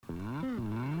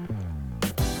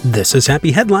This is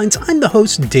Happy Headlines. I'm the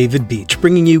host, David Beach,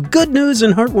 bringing you good news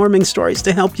and heartwarming stories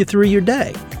to help you through your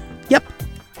day. Yep,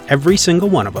 every single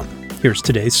one of them. Here's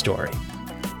today's story.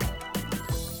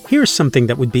 Here's something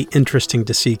that would be interesting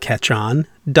to see catch on.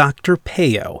 Dr.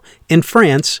 Peyo. In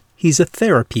France, he's a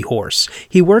therapy horse.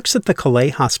 He works at the Calais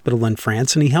Hospital in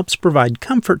France, and he helps provide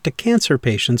comfort to cancer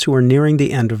patients who are nearing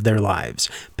the end of their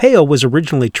lives. Peyo was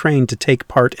originally trained to take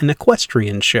part in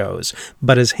equestrian shows,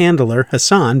 but his handler,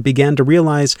 Hassan, began to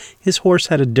realize his horse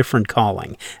had a different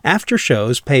calling. After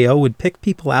shows, Peyo would pick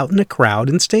people out in a crowd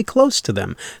and stay close to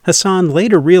them. Hassan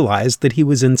later realized that he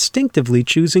was instinctively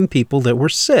choosing people that were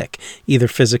sick, either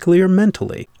physically or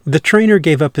mentally. The trainer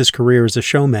gave up his career as a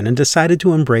showman and decided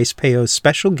to embrace Peyo's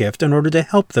special gift in order to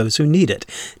help those who need it.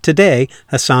 Today,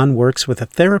 Hassan works with a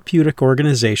therapeutic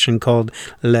organization called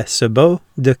Les Sabots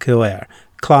du Cœur,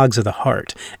 Clogs of the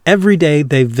Heart. Every day,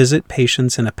 they visit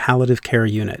patients in a palliative care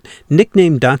unit.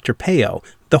 Nicknamed Dr. Peyo,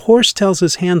 the horse tells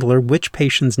his handler which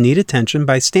patients need attention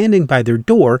by standing by their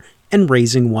door and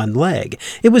raising one leg.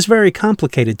 It was very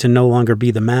complicated to no longer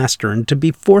be the master and to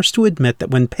be forced to admit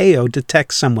that when Peyo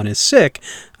detects someone is sick,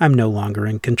 I'm no longer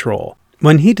in control.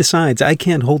 When he decides I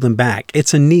can't hold him back,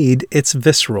 it's a need, it's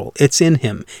visceral, it's in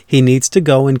him. He needs to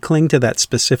go and cling to that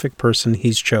specific person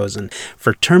he's chosen.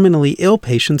 For terminally ill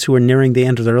patients who are nearing the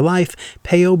end of their life,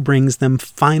 Peyo brings them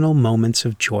final moments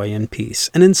of joy and peace.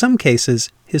 And in some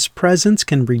cases, his presence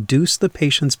can reduce the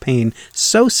patient's pain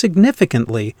so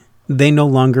significantly they no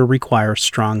longer require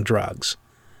strong drugs.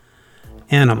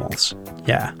 Animals.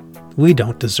 Yeah, we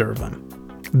don't deserve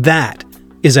them. That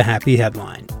is a happy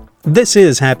headline. This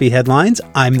is Happy Headlines.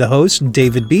 I'm the host,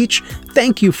 David Beach.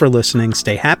 Thank you for listening.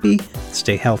 Stay happy,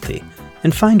 stay healthy,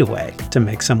 and find a way to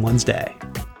make someone's day.